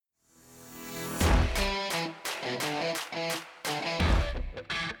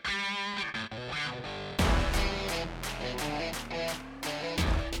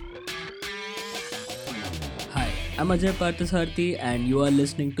I'm Ajay Parthasarthi, and you are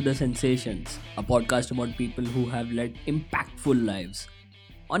listening to The Sensations, a podcast about people who have led impactful lives.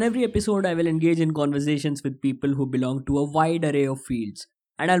 On every episode, I will engage in conversations with people who belong to a wide array of fields,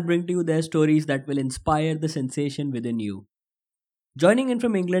 and I'll bring to you their stories that will inspire the sensation within you. Joining in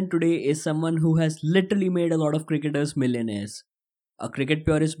from England today is someone who has literally made a lot of cricketers millionaires. A cricket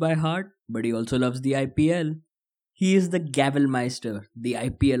purist by heart, but he also loves the IPL. He is the Gavelmeister, the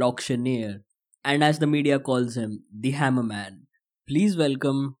IPL Auctioneer, and as the media calls him, the Hammerman. Please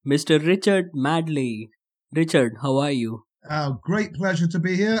welcome Mr. Richard Madley. Richard, how are you? Great pleasure to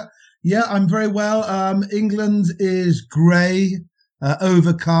be here. Yeah, I'm very well. England is grey,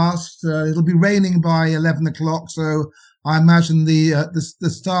 overcast. It'll be raining by 11 o'clock, so I imagine the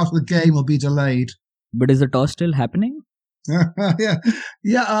start of the game will be delayed. But is the toss still happening? yeah,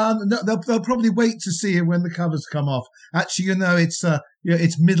 yeah. They'll probably wait to see it when the covers come off. Actually,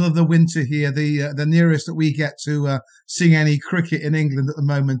 it's middle of the winter here. The nearest that we get to seeing any cricket in England at the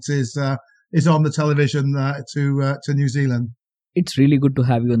moment is on the television to New Zealand. It's really good to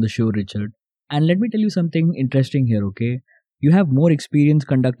have you on the show, Richard. And let me tell you something interesting here, okay? You have more experience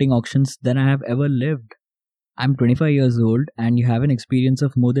conducting auctions than I have ever lived. I'm 25 years old, and you have an experience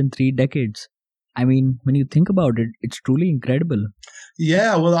of more than 3 decades. I mean, when you think about it, it's truly incredible.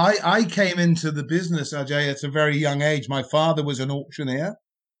 Yeah, well, I came into the business, Ajay, at a very young age. My father was an auctioneer.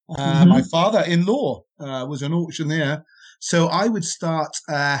 My father-in-law was an auctioneer. So I would start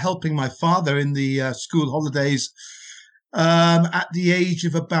helping my father in the school holidays at the age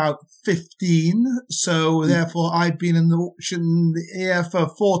of about 15. So therefore, I've been in the auctioneer for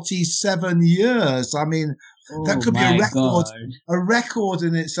 47 years. I mean, that could be a record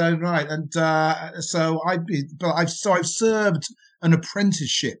in its own right. And I've served an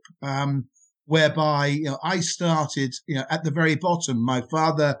apprenticeship whereby I started at the very bottom. My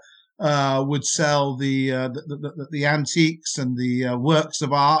father would sell the antiques and the works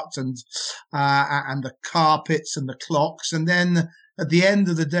of art and the carpets and the clocks, and then at the end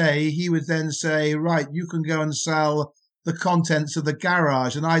of the day, he would then say, "Right, you can go and sell the contents of the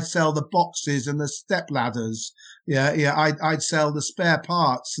garage," and I'd sell the boxes and the step ladders. I'd sell the spare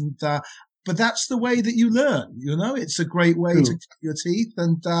parts, and but that's the way that you learn. It's a great way to cut your teeth,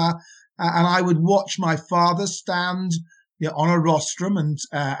 and I would watch my father stand on a rostrum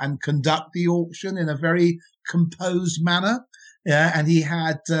and conduct the auction in a very composed manner. And he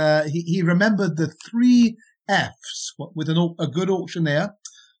had he remembered the 3 F's with a good auctioneer.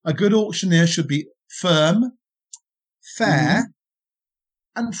 A good auctioneer should be firm, fair,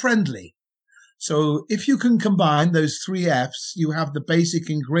 and friendly. So if you can combine those 3 F's, you have the basic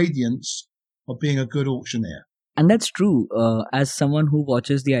ingredients of being a good auctioneer. And that's true. As someone who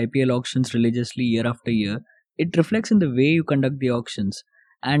watches the IPL auctions religiously year after year, it reflects in the way you conduct the auctions.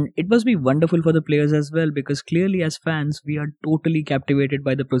 And it must be wonderful for the players as well, because clearly as fans, we are totally captivated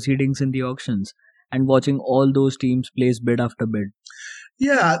by the proceedings in the auctions and watching all those teams place bid after bid.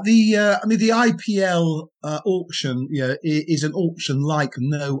 Yeah, the IPL auction is an auction like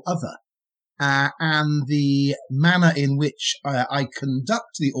no other. And the manner in which I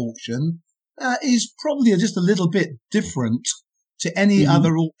conduct the auction is probably just a little bit different to any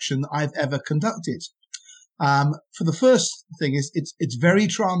other auction I've ever conducted. For the first thing is it's very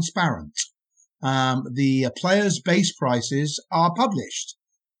transparent. The players' base prices are published.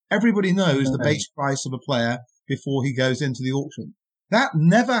 Everybody knows the base price of a player before he goes into the auction. That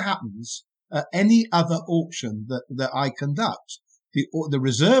never happens at any other auction that I conduct. The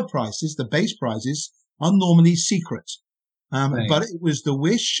reserve prices, the base prices, are normally secret. But it was the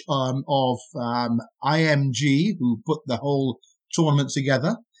wish of IMG, who put the whole tournament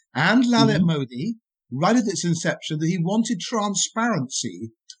together, and Lalit Modi, right at its inception, that he wanted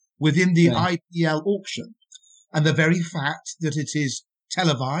transparency within the IPL auction. And the very fact that it is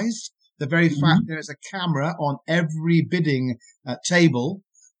televised, the very fact there is a camera on every bidding table,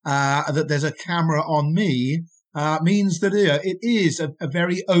 that there's a camera on me, means that it is a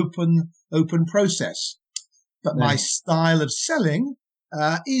very open process. But my style of selling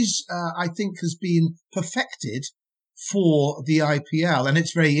is, I think, has been perfected for the IPL. And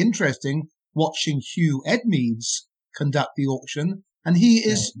it's very interesting watching Hugh Edmeades conduct the auction, and he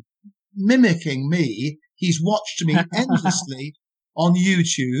is mimicking me. He's watched me endlessly on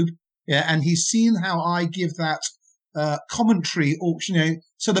YouTube, and he's seen how I give that commentary auctioneering.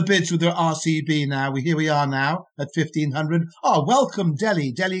 So the bids with the RCB now, here we are now at 1,500. Oh, welcome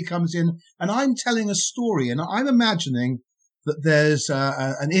Delhi. Delhi comes in, and I'm telling a story, and I'm imagining that there's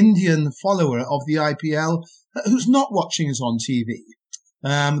an Indian follower of the IPL who's not watching us on TV.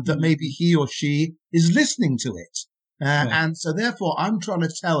 That maybe he or she is listening to it. Right. And so therefore I'm trying to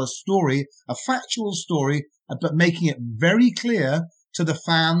tell a story, a factual story, but making it very clear to the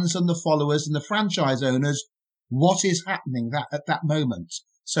fans and the followers and the franchise owners what is happening that at that moment.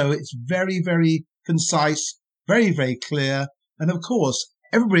 So it's very, very concise, very, very clear. And of course,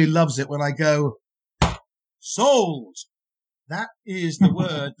 everybody loves it when I go, sold. That is the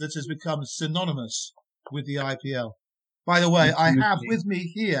word that has become synonymous with the IPL. By the way, I have Absolutely. with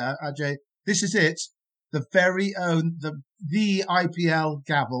me here, Ajay, this is it, the very own, the IPL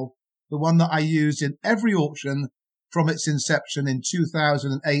gavel, the one that I used in every auction from its inception in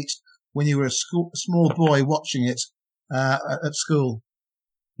 2008 when you were small boy watching it at school.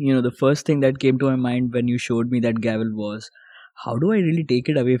 The first thing that came to my mind when you showed me that gavel was, how do I really take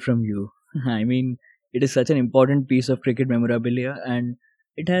it away from you? I mean, it is such an important piece of cricket memorabilia, and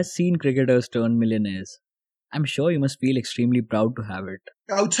it has seen cricketers turn millionaires. I'm sure you must feel extremely proud to have it.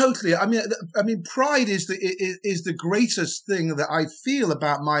 Oh, totally. I mean, pride is the greatest thing that I feel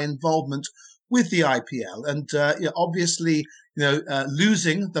about my involvement with the IPL, and obviously,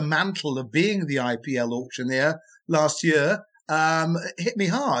 losing the mantle of being the IPL auctioneer last year hit me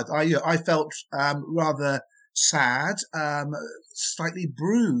hard. I felt rather sad, slightly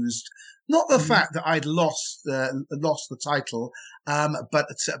bruised. Not the Mhm. fact that I'd lost the title, but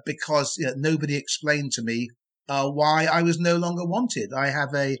because nobody explained to me why I was no longer wanted.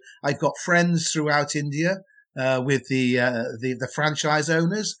 I've got friends throughout India with the franchise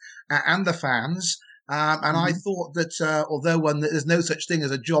owners and the fans. And I Mhm. thought that although there's no such thing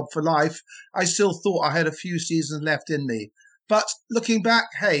as a job for life, I still thought I had a few seasons left in me. But looking back,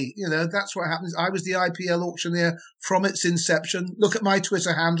 hey, that's what happens. I was the IPL auctioneer from its inception. Look at my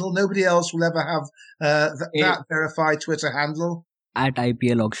Twitter handle. Nobody else will ever have that verified Twitter handle. At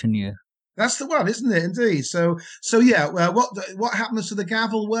IPL Auctioneer. That's the one, isn't it? Indeed. So yeah. Well, what happens to the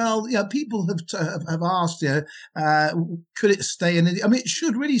gavel? Well, people have asked, could it stay in India? I mean, it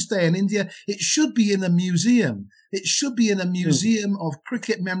should really stay in India. It should be in a museum. It should be in a Hmm. museum of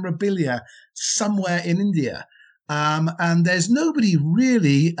cricket memorabilia somewhere in India. And there's nobody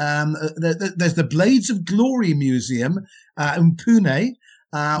really. There's the Blades of Glory Museum in Pune,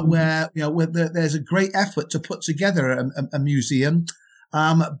 Mhm. where there's a great effort to put together a museum.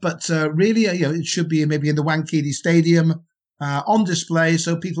 But really, it should be maybe in the Wankhede Stadium on display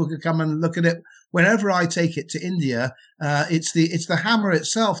so people could come and look at it. Whenever I take it to India, it's the hammer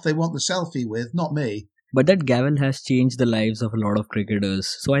itself they want the selfie with, not me. But that gavel has changed the lives of a lot of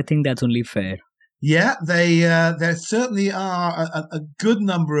cricketers, so I think that's only fair. Yeah, there certainly are a good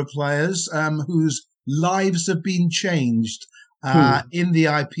number of players whose lives have been changed Who? in the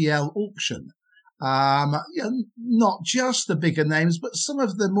IPL auction. Not just the bigger names, but some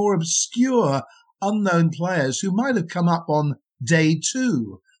of the more obscure, unknown players who might have come up on day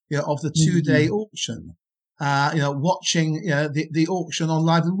two, of the 2 day Mhm. auction. Watching the auction on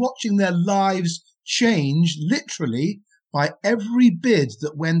live and watching their lives change literally by every bid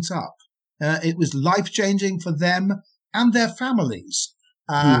that went up. It was life changing for them and their families.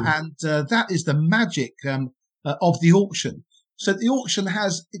 Who? And that is the magic of the auction. So the auction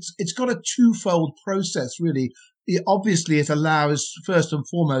it's got a twofold process really. Obviously, it allows first and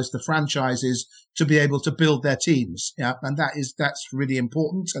foremost the franchises to be able to build their teams, yeah, and that's really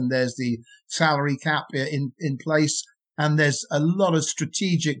important. And there's the salary cap in place, and there's a lot of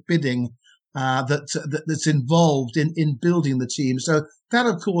strategic bidding that's involved in building the team. So that,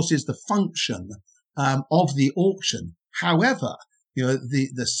 of course, is the function of the auction. However,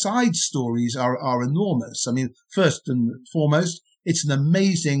 the side stories are enormous. I mean, first and foremost, it's an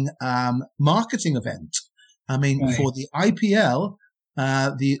amazing marketing event. I mean, Right. for the IPL,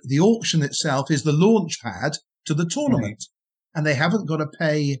 the auction itself is the launch pad to the Right. tournament, and they haven't got to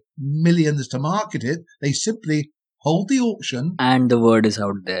pay millions to market it. They simply hold the auction. And the word is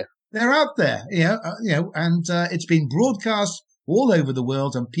out there. They're out there, and it's been broadcast all over the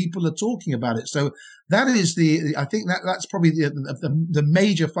world, and people are talking about it. So that is I think that's probably the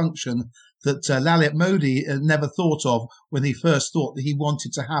major function that Lalit Modi never thought of when he first thought that he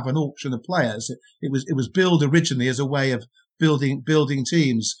wanted to have an auction of players. It was billed originally as a way of building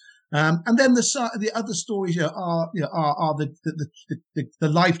teams. And then the other stories are the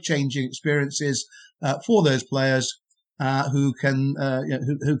life changing experiences for those players who can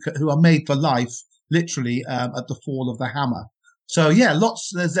who are made for life, literally at the fall of the hammer. So yeah,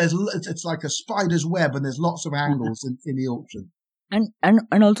 lots. There's it's like a spider's web, and there's lots of angles in the auction.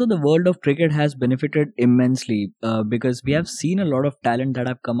 And also the world of cricket has benefited immensely because we have seen a lot of talent that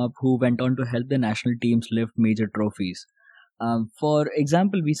have come up who went on to help the national teams lift major trophies. For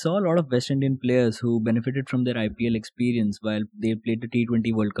example, we saw a lot of West Indian players who benefited from their IPL experience while they played the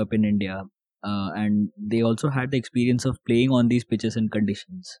T20 World Cup in India. and they also had the experience of playing on these pitches and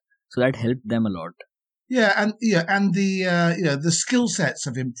conditions, so that helped them a lot. And the the skill sets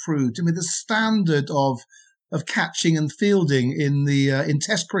have improved. I mean, the standard of catching and fielding in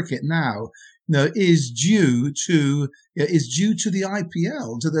Test cricket now, is due to the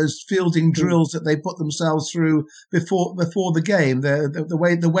IPL, to those fielding True. drills that they put themselves through before the game,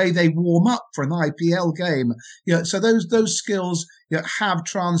 the way they warm up for an IPL game. So those skills have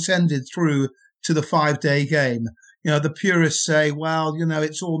transcended through to the 5-day game. The purists say, well,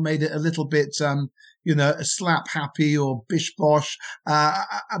 it's all made it a little bit slap happy or bish bosh.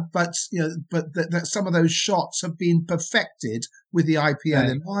 But some of those shots have been perfected with the IPL Right.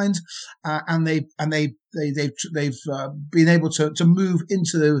 in mind, and they've been able to move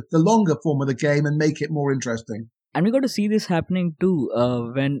into the longer form of the game and make it more interesting. And we got to see this happening too.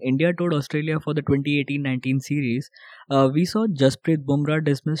 When India toured Australia for the 2018-19 series, we saw Jasprit Bumrah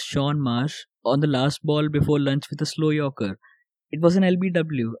dismiss Sean Marsh on the last ball before lunch with a slow yorker. It was an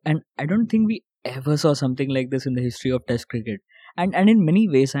LBW, and I don't think we ever saw something like this in the history of Test cricket. And in many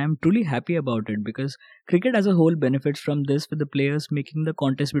ways, I am truly happy about it, because cricket as a whole benefits from this, with the players making the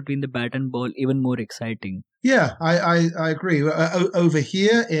contest between the bat and ball even more exciting. Yeah, I agree. Over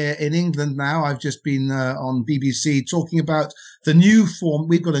here in England now, I've just been on BBC talking about the new form.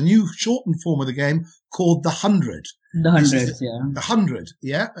 We've got a new shortened form of the game called the 100. The This is hundreds,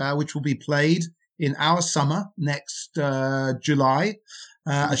 yeah. the 100, which will be played in our summer next July. A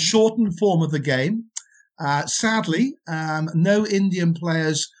Mhm. shortened form of the game. Sadly, no Indian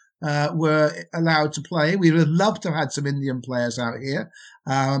players were allowed to play. We would have loved to have had some Indian players out here,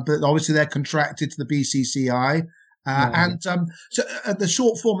 but obviously they're contracted to the BCCI. Right. So the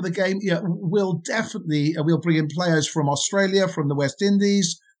short form of the game, will definitely we'll bring in players from Australia, from the West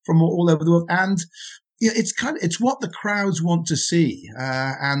Indies, from all over the world, and it's what the crowds want to see,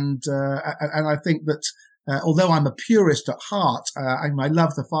 and I think that. Although I'm a purist at heart, I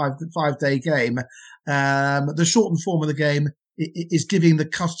love the 5-day game. The shortened form of the game is giving the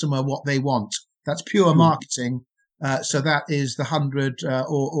customer what they want. That's pure True. marketing. So that is the 100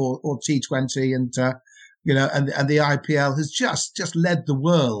 or T20, and the IPL has just led the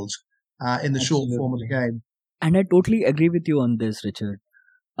world in the short form of the Absolutely. game. And I totally agree with you on this, Richard.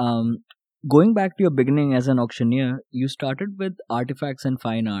 Um, Going back to your beginning as an auctioneer, you started with artifacts and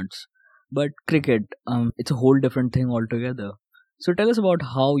fine arts, but cricket, it's a whole different thing altogether. So tell us about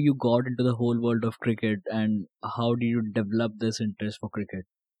how you got into the whole world of cricket, and how did you develop this interest for cricket?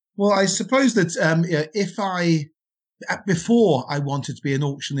 Well, I suppose that if I before I wanted to be an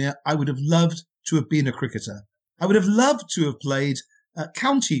auctioneer, I would have loved to have been a cricketer. I would have loved to have played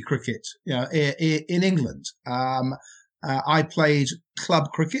county cricket, in England. I played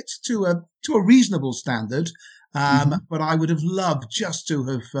club cricket to a reasonable standard, Hmm. but I would have loved just to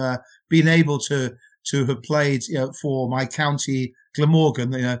have been able to have played, for my county,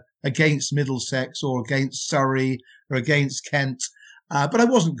 Glamorgan, against Middlesex or against Surrey or against Kent. But I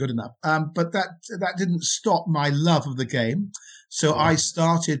wasn't good enough. But that didn't stop my love of the game. So I Right.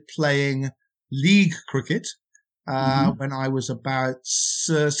 started playing league cricket Hmm. when I was about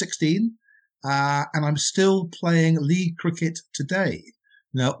 16, and I'm still playing league cricket today.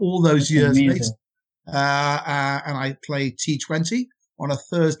 Now, all those That's years later, amazing. and I play T20 on a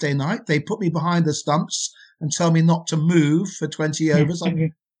Thursday night. They put me behind the stumps and tell me not to move for 20 overs.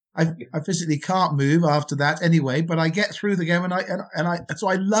 I physically can't move after that anyway, but I get through the game, so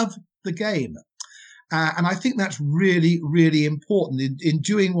I love the game. And I think that's really, really important in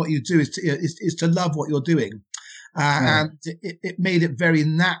doing what you do, is to love what you're doing. Right. And it made it very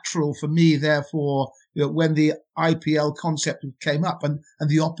natural for me, therefore, when the IPL concept came up, and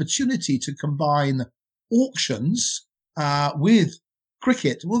the opportunity to combine auctions with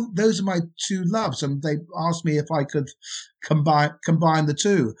cricket. Well, those are my two loves, and they asked me if I could combine the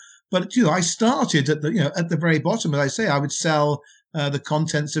two. But I started at the very bottom. As I say, I would sell the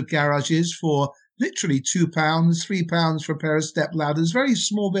contents of garages for literally £2, £3 for a pair of step ladders, very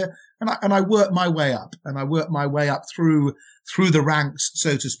small bit, and I worked my way up, and I worked my way up through the ranks,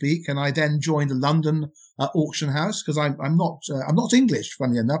 so to speak. And I then joined a London auction house, because I'm not English.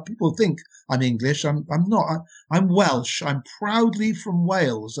 Funny enough, people think I'm English. I'm not. I'm Welsh. I'm proudly from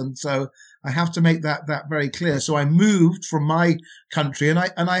Wales, and so I have to make that very clear. So I moved from my country, and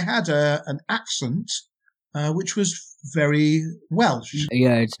I had an accent which was very Welsh.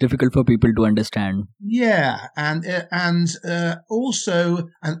 Yeah, it's difficult for people to understand. Yeah, and also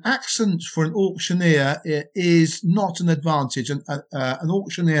an accent for an auctioneer is not an advantage. An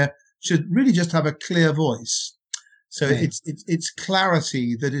auctioneer should really just have a clear voice. So Right. it's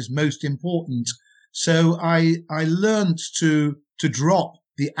clarity that is most important. So I learned to drop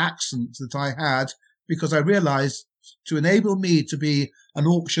the accent that I had, because I realized to enable me to be an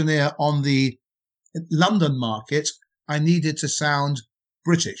auctioneer on the London market, I needed to sound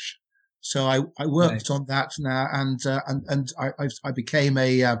British. So I Right. worked on that now, and I became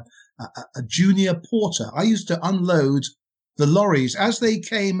a junior porter. I used to unload the lorries as they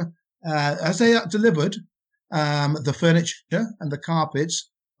came, as they delivered the furniture and the carpets.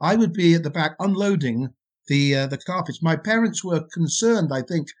 I would be at the back unloading the carpets. My parents were concerned, I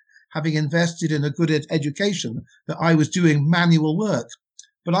think, having invested in a good education, that I was doing manual work.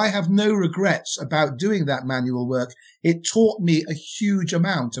 But I have no regrets about doing that manual work. It taught me a huge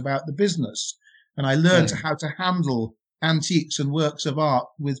amount about the business. And I learned Right. how to handle antiques and works of art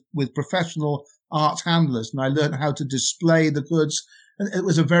with professional art handlers. And I learned how to display the goods. And it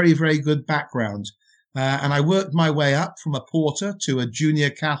was a very, very good background. And I worked my way up from a porter to a junior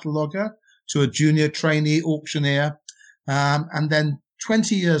cataloger to a junior trainee auctioneer. And then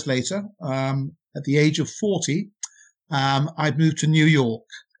 20 years later, at the age of 40, I'd moved to New York.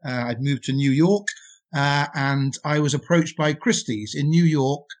 And I was approached by Christie's in New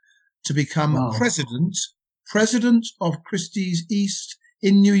York to become Wow. president of Christie's East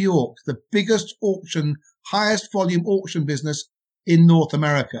in New York, the biggest auction, highest volume auction business in North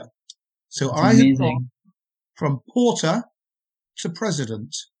America. So That's I had gone amazing. from porter to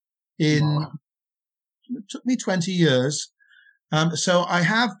president in, Wow. it took me 20 years. So I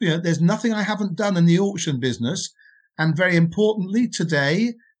have, there's nothing I haven't done in the auction business. And very importantly,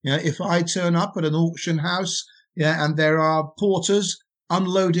 today, if I turn up at an auction house, and there are porters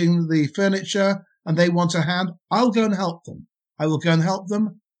unloading the furniture and they want a hand, I'll go and help them. I will go and help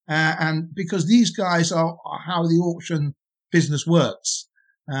them. And because these guys are how the auction business works,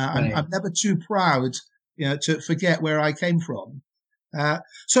 I'm Right. never too proud, to forget where I came from. Uh,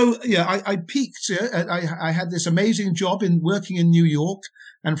 so yeah, I peaked. I had this amazing job in working in New York,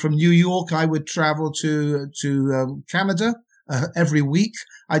 and from New York I would travel to Canada every week.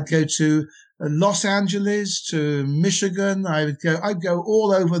 I'd go to Los Angeles, to Michigan. I'd go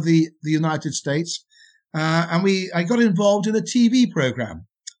all over the United States, and I got involved in a TV program,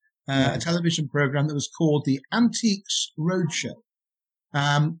 a Right. television program that was called the Antiques Roadshow.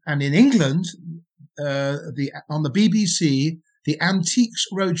 And in England, the on the BBC, the Antiques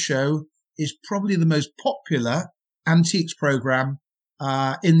Roadshow is probably the most popular antiques program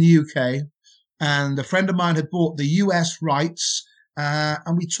in the UK. And a friend of mine had bought the US rights,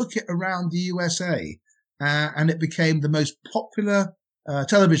 and we took it around the USA, and it became the most popular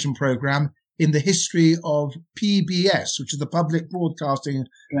television program in the history of PBS, which is the public broadcasting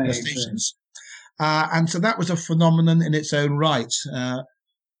Right. Right. stations. And so that was a phenomenon in its own right.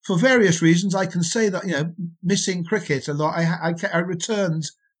 For various reasons, I can say that, missing cricket a lot. I returned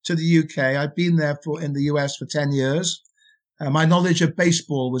to the UK. I'd been there in the US for 10 years. My knowledge of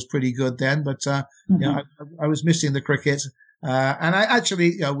baseball was pretty good then, but I was missing the cricket. And I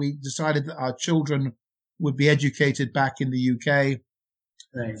actually, we decided that our children would be educated back in the UK.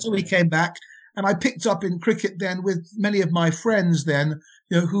 Right. So we came back, and I picked up in cricket then with many of my friends then,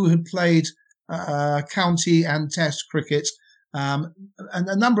 who had played county and test cricket. And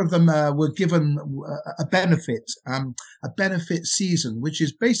a number of them were given a benefit season, which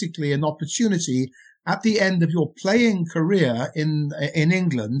is basically an opportunity at the end of your playing career in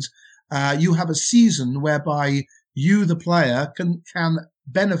England. You have a season whereby you, the player, can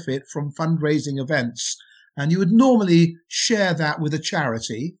benefit from fundraising events, and you would normally share that with a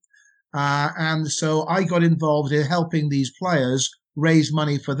charity. And so I got involved in helping these players raise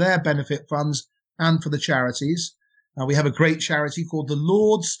money for their benefit funds and for the charities. We have a great charity called the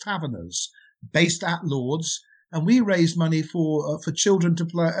Lord's Taverners, based at Lord's, and we raise money for children to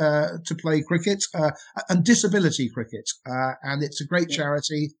play cricket and disability cricket, and it's a great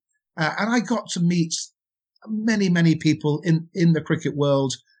charity. And I got to meet many people in the cricket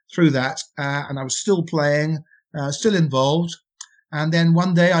world through that, and I was still playing, still involved. And then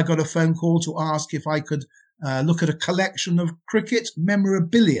one day I got a phone call to ask if I could look at a collection of cricket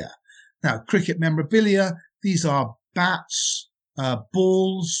memorabilia. Now, cricket memorabilia, these are bats,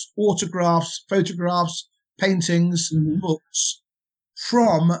 balls, autographs, photographs, paintings, Hmm. books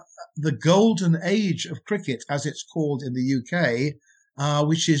from the golden age of cricket, as it's called in the UK,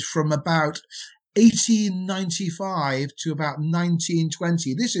 which is from about 1895 to about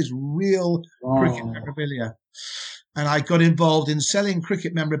 1920. This is real cricket Wow. memorabilia. And I got involved in selling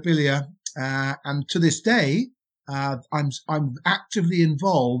cricket memorabilia. And to this day, I'm actively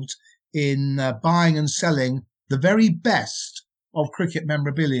involved in buying and selling the very best of cricket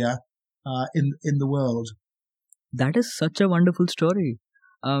memorabilia in the world. That is such a wonderful story.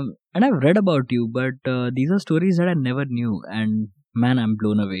 And I've read about you, but these are stories that I never knew. And Man, I'm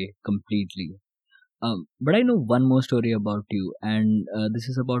blown away completely. But I know one more story about you, and this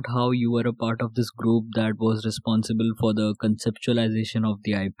is about how you were a part of this group that was responsible for the conceptualization of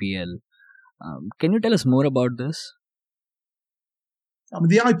the IPL. Can you tell us more about this? I mean,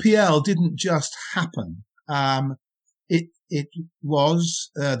 the IPL didn't just happen. It was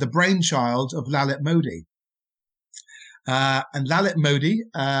the brainchild of Lalit Modi. And Lalit Modi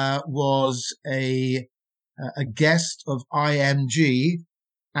was a guest of IMG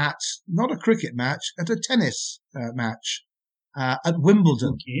at not a cricket match, at a tennis match at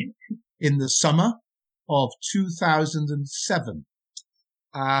Wimbledon in the summer of 2007.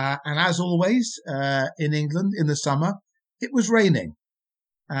 And as always in England in the summer, it was raining.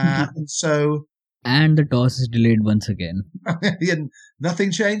 And so And the toss is delayed once again.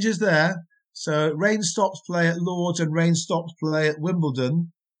 nothing changes there. So rain stops play at Lord's and rain stops play at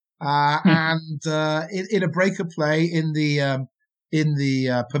Wimbledon. And in a break of play in the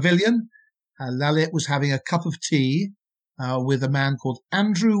pavilion, Lalit was having a cup of tea with a man called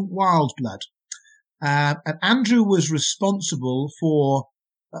Andrew Wildblood. And Andrew was responsible for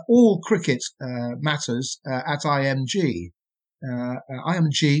all cricket matters at IMG.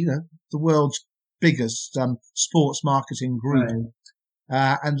 IMG, the world's biggest sports marketing group.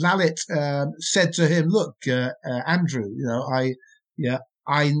 Right. And Lalit said to him, "Look, Andrew,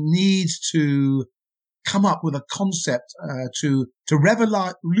 I need to come up with a concept to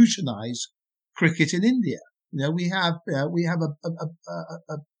revolutionize cricket in India. We have a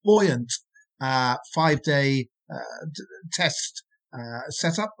buoyant 5-day test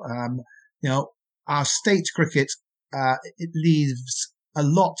set up. Our state cricket it leaves a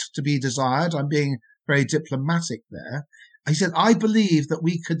lot to be desired. I'm being very diplomatic there." He said, "I believe that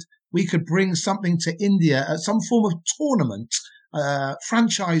we could bring something to India at some form of tournament,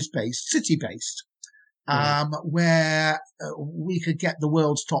 franchise-based, city-based, where we could get the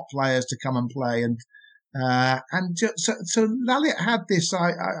world's top players to come and play." So Lalit had this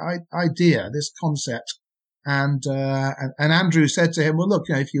idea, this concept, and Andrew said to him, "Well, look,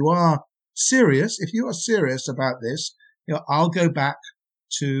 if you are serious about this, I'll go back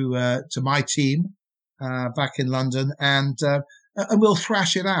to my team back in London, and we'll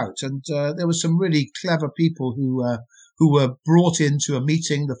thrash it out." And there were some really clever people who were brought into a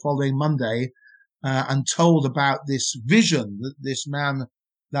meeting the following Monday and told about this vision that this man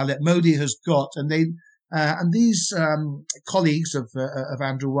Lalit Modi has got, and these colleagues of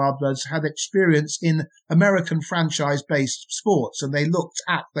Andrew Wildblood's had experience in American franchise-based sports, and they looked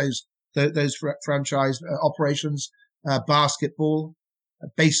at those franchise operations, basketball,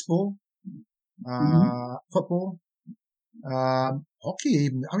 baseball, football, hockey,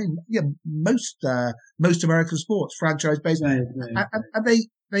 even. I mean, most American sports franchise based, right. And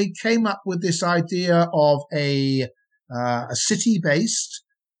they came up with this idea of a city based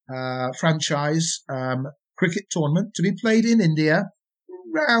franchise cricket tournament to be played in India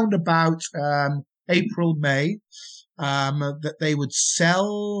round about April, May. That they would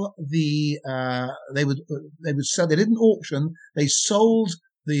sell they didn't auction, they sold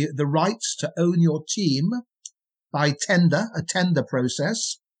the rights to own your team by a tender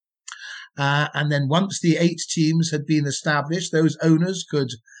process. And then once the 8 teams had been established, those owners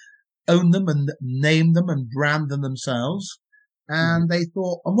could own them and name them and brand them themselves. And they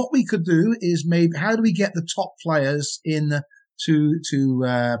thought, and what we could do is how do we get the top players in to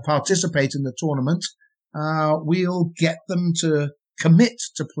participate in the tournament? We'll get them to commit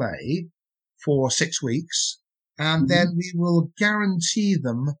to play for 6 weeks, and then we will guarantee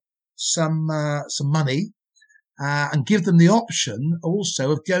them some money, and give them the option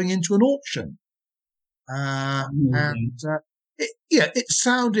also of going into an auction. And it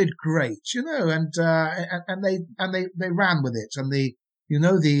sounded great, and they ran with it. And the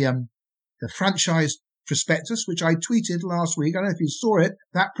franchise prospectus, which I tweeted last week, I don't know if you saw it,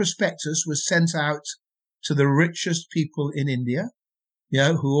 that prospectus was sent out to the richest people in India,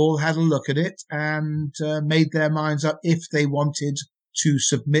 who all had a look at it and made their minds up if they wanted to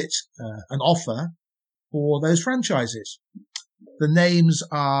submit an offer for those franchises. The names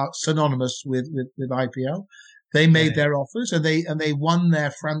are synonymous with IPL. They made their offers and they won their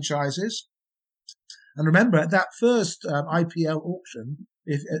franchises. And remember, at that first IPL auction,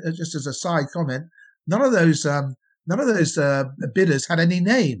 just as a side comment, none of those bidders had any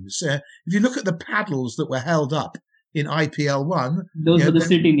names. If you look at the paddles that were held up in IPL 1, those were the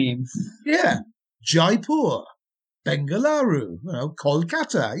city names. Yeah, Jaipur, Bengaluru,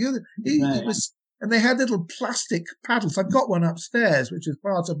 Kolkata. It was, and they had little plastic paddles. I've got one upstairs, which is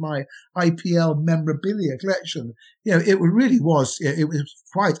part of my IPL memorabilia collection. It really was. It was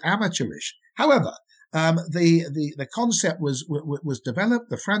quite amateurish. However, The concept was developed.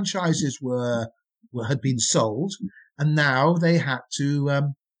 The franchises were had been sold, and now they had to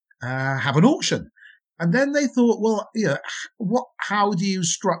have an auction. And then they thought, well, what? How do you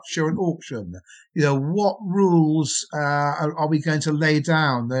structure an auction? What rules are we going to lay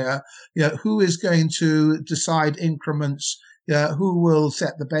down? Who is going to decide increments? Who will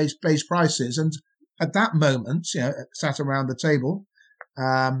set the base prices? And at that moment, sat around the table,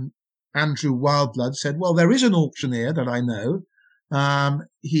 um, Andrew Wildblood said, well, there is an auctioneer that I know.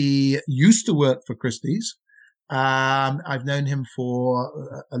 He used to work for Christie's. I've known him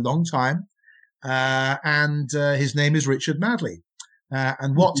for a long time. And his name is Richard Madley.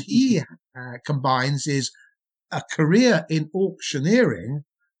 And what he combines is a career in auctioneering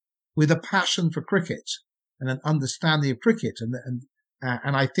with a passion for cricket and an understanding of cricket. And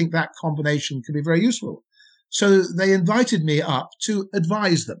I think that combination can be very useful. So they invited me up to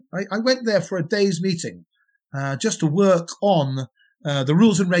advise them. I went there for a day's meeting just to work on the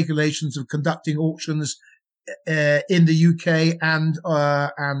rules and regulations of conducting auctions in the UK and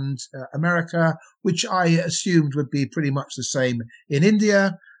America, which I assumed would be pretty much the same in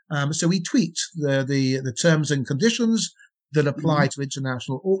India. So we tweaked the terms and conditions that apply to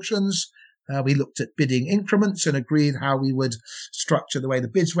international auctions. We looked at bidding increments and agreed how we would structure the way the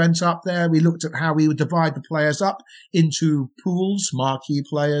bids went up there. We looked at how we would divide the players up into pools, marquee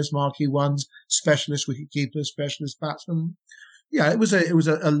players, marquee ones, specialist wicketkeepers, specialist batsmen. Yeah, it was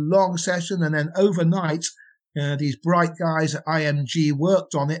a long session, and then overnight, these bright guys at IMG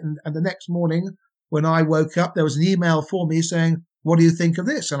worked on it, and the next morning when I woke up, there was an email for me saying, "What do you think of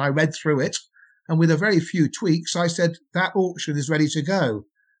this?" And I read through it, and with a very few tweaks, I said, "That auction is ready to go."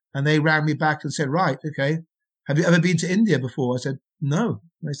 And they rang me back and said, "Right, okay. Have you ever been to India before?" I said, "No."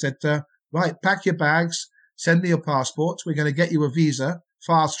 They said, "Right, pack your bags, send me your passport. We're going to get you a visa,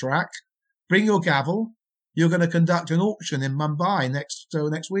 fast track. Bring your gavel. You're going to conduct an auction in Mumbai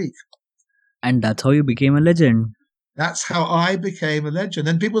next week." And that's how you became a legend. That's how I became a legend.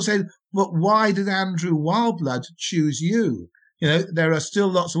 And people say, "But why did Andrew Wildblood choose you?" There are still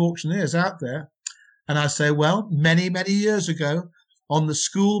lots of auctioneers out there. And I say, well, many, many years ago, on the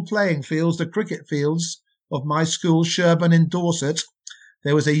school playing fields, the cricket fields of my school, Sherburn in Dorset,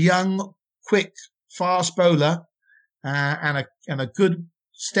 there was a young, quick, fast bowler and a good,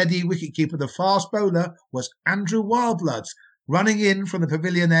 steady wicketkeeper. The fast bowler was Andrew Wildblood, running in from the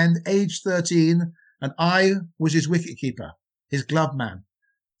pavilion end, age 13, and I was his wicketkeeper, his glove man.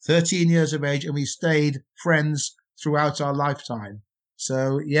 13 years of age, and we stayed friends throughout our lifetime.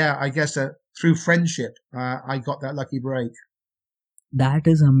 So, yeah, I guess through friendship, I got that lucky break. That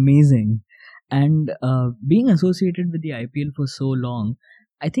is amazing. And being associated with the IPL for so long,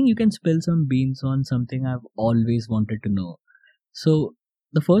 I think you can spill some beans on something I've always wanted to know. So,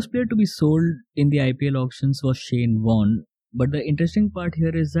 the first player to be sold in the IPL auctions was Shane Warne. But the interesting part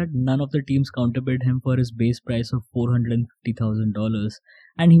here is that none of the teams counterbid him for his base price of $450,000,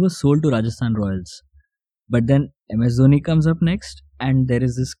 and he was sold to Rajasthan Royals. But then MS Dhoni comes up next, and there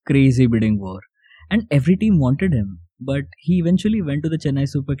is this crazy bidding war. And every team wanted him, but he eventually went to the Chennai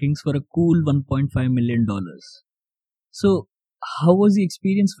Super Kings for a cool $1.5 million. So, how was the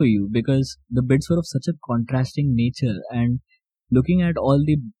experience for you? Because the bids were of such a contrasting nature, and looking at all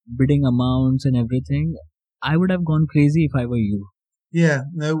the bidding amounts and everything, I would have gone crazy if I were you. Yeah,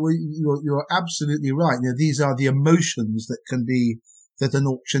 no, well, you're absolutely right. These are the emotions that an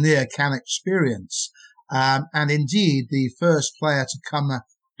auctioneer can experience. And indeed, the first player to come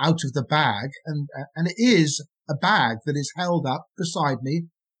out of the bag, and it is a bag that is held up beside me,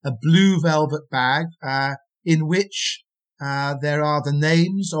 a blue velvet bag, in which there are the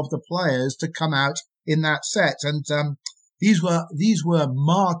names of the players to come out in that set. And these were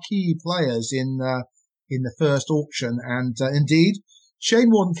marquee players in the first auction. And indeed, Shane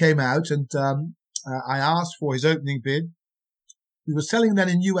Warne came out, and I asked for his opening bid. We were selling then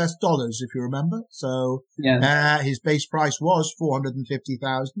in US dollars, if you remember. So his base price was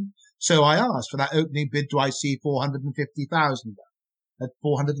 450,000. So I asked for that opening bid. Do I see 450,000? At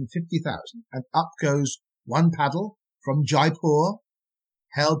 450,000, and up goes one paddle from Jaipur,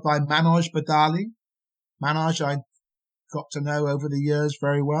 held by Manoj Badali. Manoj, I got to know over the years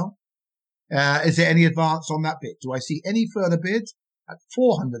very well. Is there any advance on that bid? Do I see any further bids? At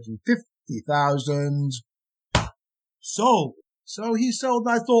 450,000, sold. So he sold,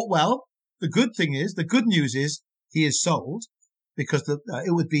 and I thought, well, the good news is he is sold, because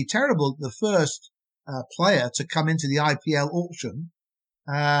it would be terrible the first player to come into the IPL auction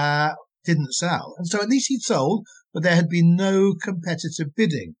didn't sell. And so at least he'd sold, but there had been no competitive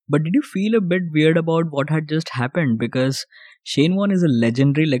bidding. But did you feel a bit weird about what had just happened? Because Shane Warne is a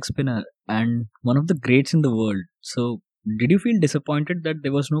legendary leg spinner and one of the greats in the world. So, did you feel disappointed that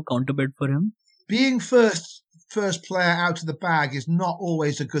there was no counterbid for him? Being first player out of the bag is not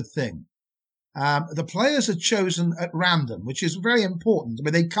always a good thing. The players are chosen at random, which is very important. I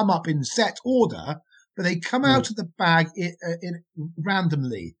mean, they come up in set order, but they come Right. out of the bag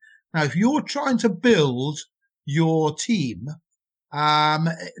randomly. Now, if you're trying to build your team, um,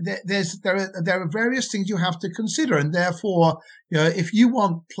 there are various things you have to consider, and therefore, if you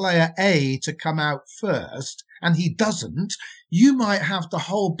want player A to come out first and he doesn't, you might have to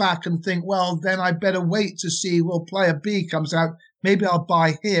hold back and think, well, then I better wait to see. Well, player B comes out, maybe I'll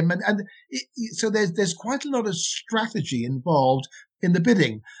buy him, so there's quite a lot of strategy involved in the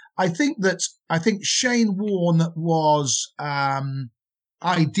bidding. I think Shane Warne was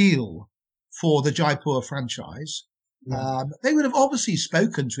ideal for the Jaipur franchise. They would have obviously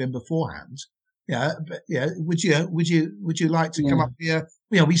spoken to him beforehand. Yeah, but would you like to come Yeah. up here?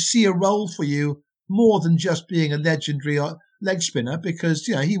 We see a role for you more than just being a legendary leg spinner, because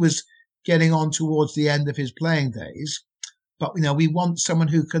he was getting on towards the end of his playing days. But we want someone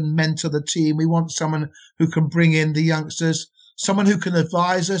who can mentor the team. We want someone who can bring in the youngsters, someone who can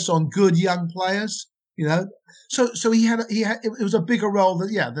advise us on good young players. So he had it was a bigger role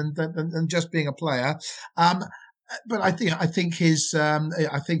than just being a player. But I think his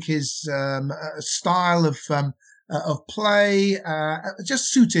style of play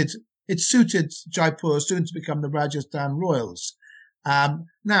just suited Jaipur, soon to become the Rajasthan Royals.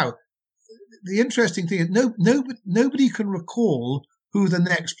 Now, the interesting thing is nobody can recall who the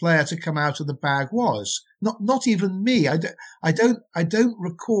next player to come out of the bag was. Not even me. I don't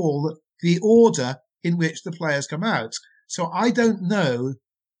recall the order in which the players come out. So I don't know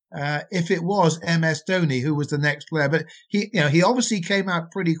if it was MS Dhoni who was the next player, but he obviously came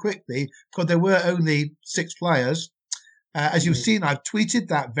out pretty quickly because there were only 6 players. As you've seen, I've tweeted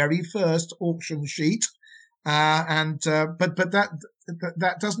that very first auction sheet, but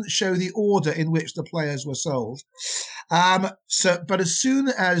that doesn't show the order in which the players were sold. But as soon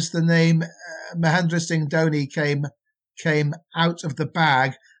as the name Mahendra Singh Dhoni came out of the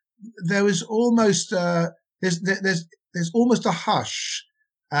bag, there was almost there's almost a hush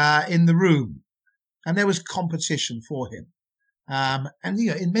in the room, and there was competition for him. And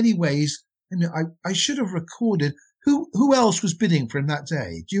in many ways, I should have recorded who else was bidding for him that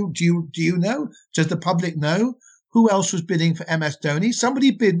day. Do you know? Does the public know who else was bidding for MS Dhoni?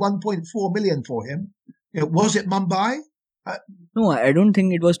 Somebody bid 1.4 million for him. Was it Mumbai? Uh, No, I don't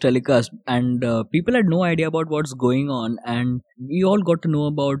think it was telecast, and people had no idea about what's going on, and we all got to know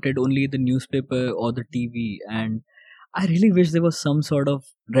about it only in the newspaper or the TV. And I really wish there was some sort of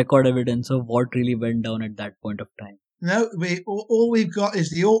record evidence of what really went down at that point of time. no, all we've got is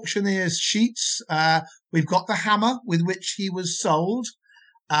the auctioneer's sheets. We've got the hammer with which he was sold.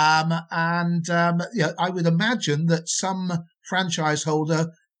 I would imagine that some franchise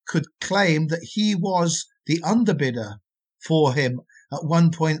holder could claim that he was the underbidder for him at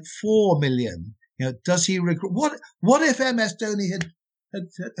 1.4 million. Does he regret? What if MS Dhoni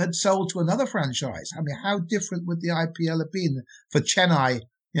had sold to another franchise? I mean, how different would the IPL have been for Chennai?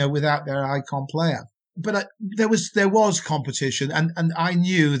 Without their icon player. But there was competition, and I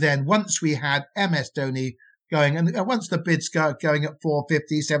knew then, once we had MS Dhoni going, and once the bids going at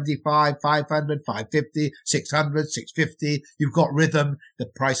 450, 75, 500, 550, 600, 650, you've got rhythm, the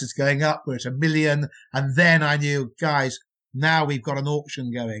price is going up, we're at 1 million, and then I knew, guys, now we've got an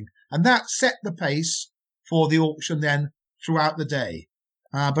auction going. And that set the pace for the auction then throughout the day.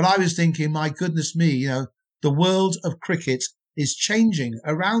 But I was thinking, my goodness me, the world of cricket is changing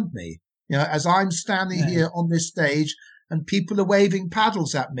around me. As I'm standing here on this stage and people are waving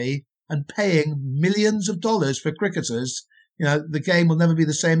paddles at me and paying millions of dollars for cricketers, the game will never be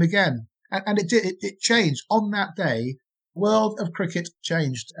the same again. And it did. It changed on that day. World of cricket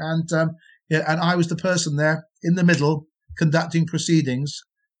changed, and I was the person there in the middle conducting proceedings,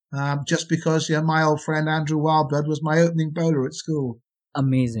 just because my old friend Andrew Wildblood was my opening bowler at school.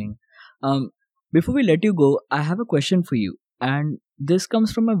 Amazing. Um, Before we let you go, I have a question for you. And this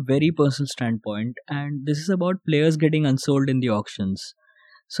comes from a very personal standpoint, and this is about players getting unsold in the auctions.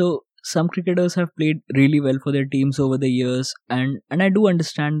 So, some cricketers have played really well for their teams over the years, and I do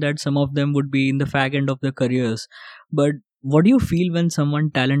understand that some of them would be in the fag end of their careers. But what do you feel when someone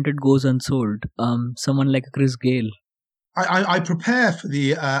talented goes unsold? Someone like Chris Gale. I prepare for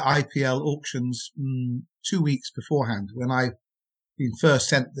the IPL auctions 2 weeks beforehand, when I been first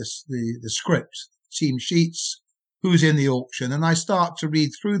sent the script, team sheets, who's in the auction, and I start to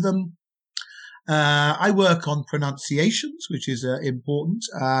read through them. I work on pronunciations, which is important,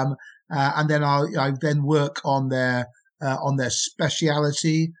 and then I then work on their on their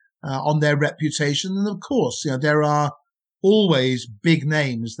speciality, on their reputation, and of course, there are always big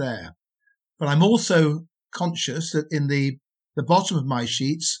names there. But I'm also conscious that in the bottom of my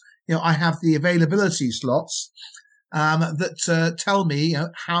sheets, I have the availability slots that tell me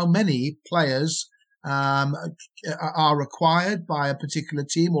how many players um, are required by a particular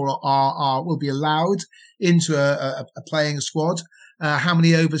team or will be allowed into a playing squad, how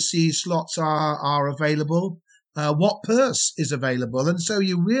many overseas slots are available, what purse is available. And so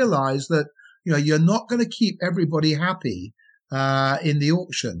you realize that you're not going to keep everybody happy in the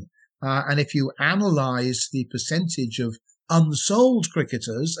auction. And if you analyze the percentage of unsold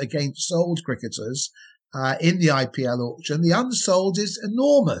cricketers against sold cricketers in the IPL auction, the unsold is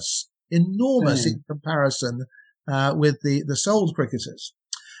enormous in comparison with the sold cricketers.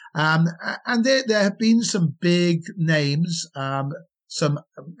 And there have been some big names, some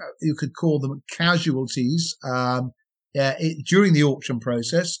you could call them casualties during the auction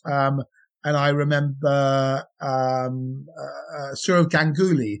process. And I remember Sourav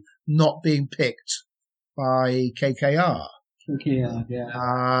Ganguly not being picked by KKR.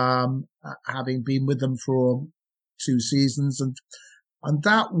 Having been with them for 2 seasons, and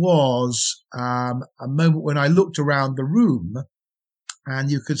that was a moment when I looked around the room, and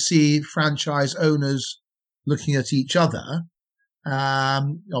you could see franchise owners looking at each other.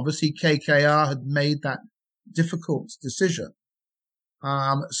 Obviously, KKR had made that difficult decision.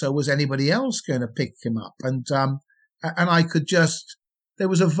 So was anybody else going to pick him up? And I could there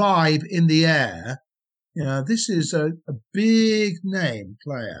was a vibe in the air. This is a big name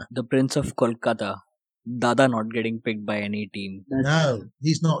player. The Prince of Kolkata, Dada, not getting picked by any team. No,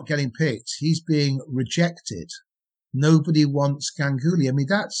 he's not getting picked. He's being rejected. Nobody wants Ganguly. I mean,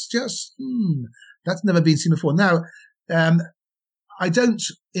 that's that's never been seen before. Now, I don't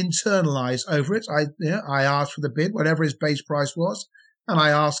internalize over it. I ask for the bid, whatever his base price was, and I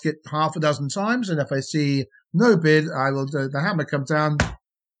ask it half a dozen times. And if I see no bid, I will do the hammer comes down,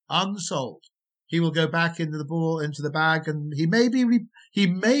 unsold. He will go back into the bag, and he may be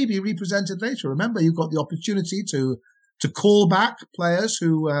represented later. Remember, you've got the opportunity to call back players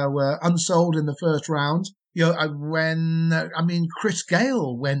who were unsold in the first round. Chris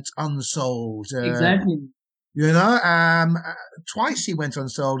Gale went unsold. Exactly. Twice he went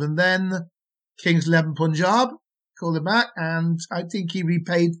unsold, and then Kings 11 Punjab called him back, and I think he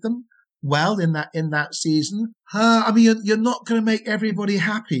repaid them well in that season. You're not going to make everybody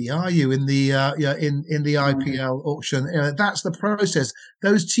happy, are you? In the in the IPL auction, that's the process.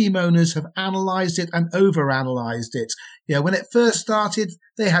 Those team owners have analysed it and overanalyzed it. When it first started,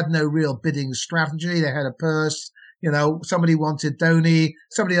 they had no real bidding strategy. They had a purse. Somebody wanted Dhoni,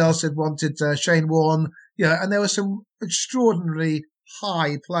 somebody else had wanted Shane Warne. And there were some extraordinarily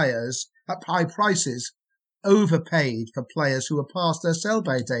high players at high prices, overpaid for players who were past their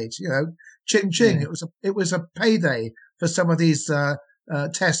sell-by date. Ching ching. Yeah. It was a payday for some of these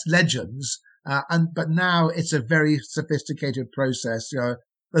Test legends, but now it's a very sophisticated process.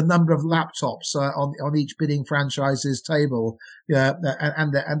 The number of laptops on each bidding franchise's table, and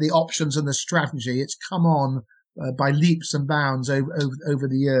the options and the strategy. It's come on by leaps and bounds over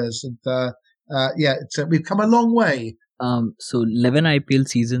the years, and we've come a long way. So 11 IPL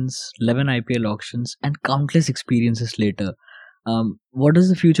seasons, 11 IPL auctions, and countless experiences later. What does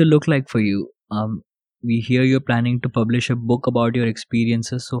the future look like for you? We hear you're planning to publish a book about your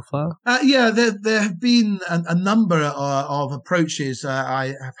experiences so far. There have been a number of approaches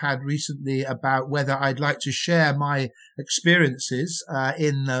I have had recently about whether I'd like to share my experiences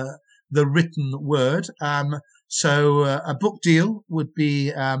in the written word. So a book deal would be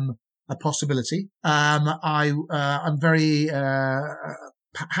a possibility. I'm very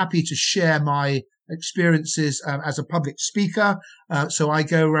happy to share my experiences as a public speaker. So I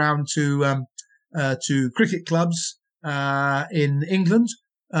go around to cricket clubs in England,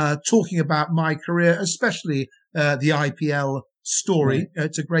 talking about my career, especially the IPL story. Right.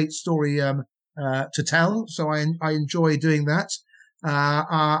 It's a great story to tell, so I enjoy doing that.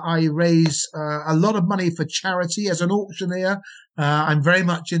 I raise a lot of money for charity as an auctioneer. I'm very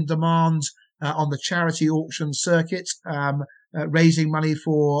much in demand on the charity auction circuit, raising money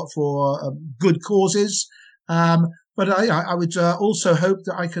for good causes. But I would also hope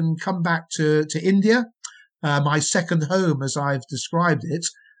that I can come back to India, my second home, as I've described it,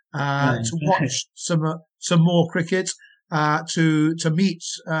 to watch some more cricket, to meet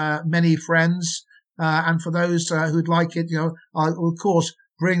many friends. And for those who'd like it, I will, of course,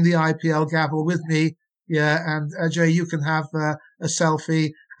 bring the IPL gavel with me. Yeah, and Ajay, you can have a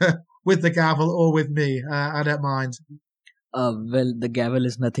selfie with the gavel or with me. I don't mind. Well, the gavel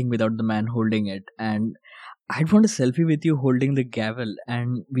is nothing without the man holding it. And I'd want a selfie with you holding the gavel,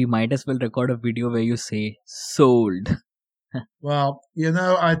 and we might as well record a video where you say "sold." Well,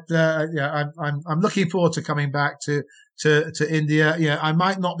 yeah, I'm looking forward to coming back to India. Yeah, I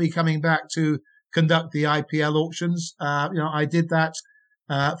might not be coming back to conduct the IPL auctions. I did that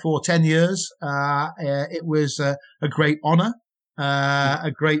for 10 years. It was a great honour,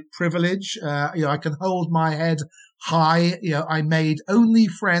 a great privilege. I can hold my head high. I made only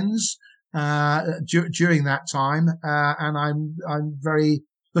friends during that time, and I'm very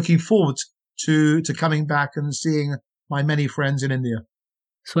looking forward to coming back and seeing my many friends in India.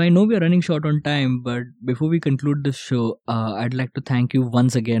 So I know we are running short on time, but before we conclude this show, I'd like to thank you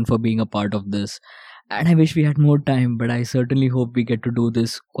once again for being a part of this. And I wish we had more time, but I certainly hope we get to do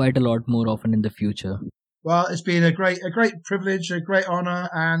this quite a lot more often in the future. Well, it's been a great privilege, a great honour,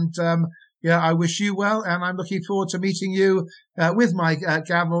 and yeah, I wish you well, and I'm looking forward to meeting you with my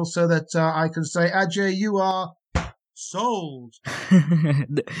gavel so that I can say, Ajay, you are sold.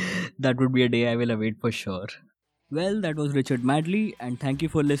 That would be a day I will await for sure. Well, that was Richard Madley, and thank you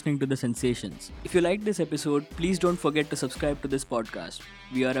for listening to The Sensations. If you liked this episode, please don't forget to subscribe to this podcast.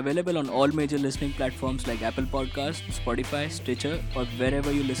 We are available on all major listening platforms like Apple Podcasts, Spotify, Stitcher, or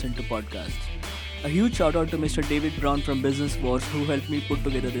wherever you listen to podcasts. A huge shout out to Mr. David Brown from Business Wars who helped me put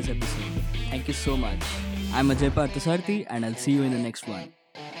together this episode. Thank you so much. I'm Ajay Parthasarthi, and I'll see you in the next one.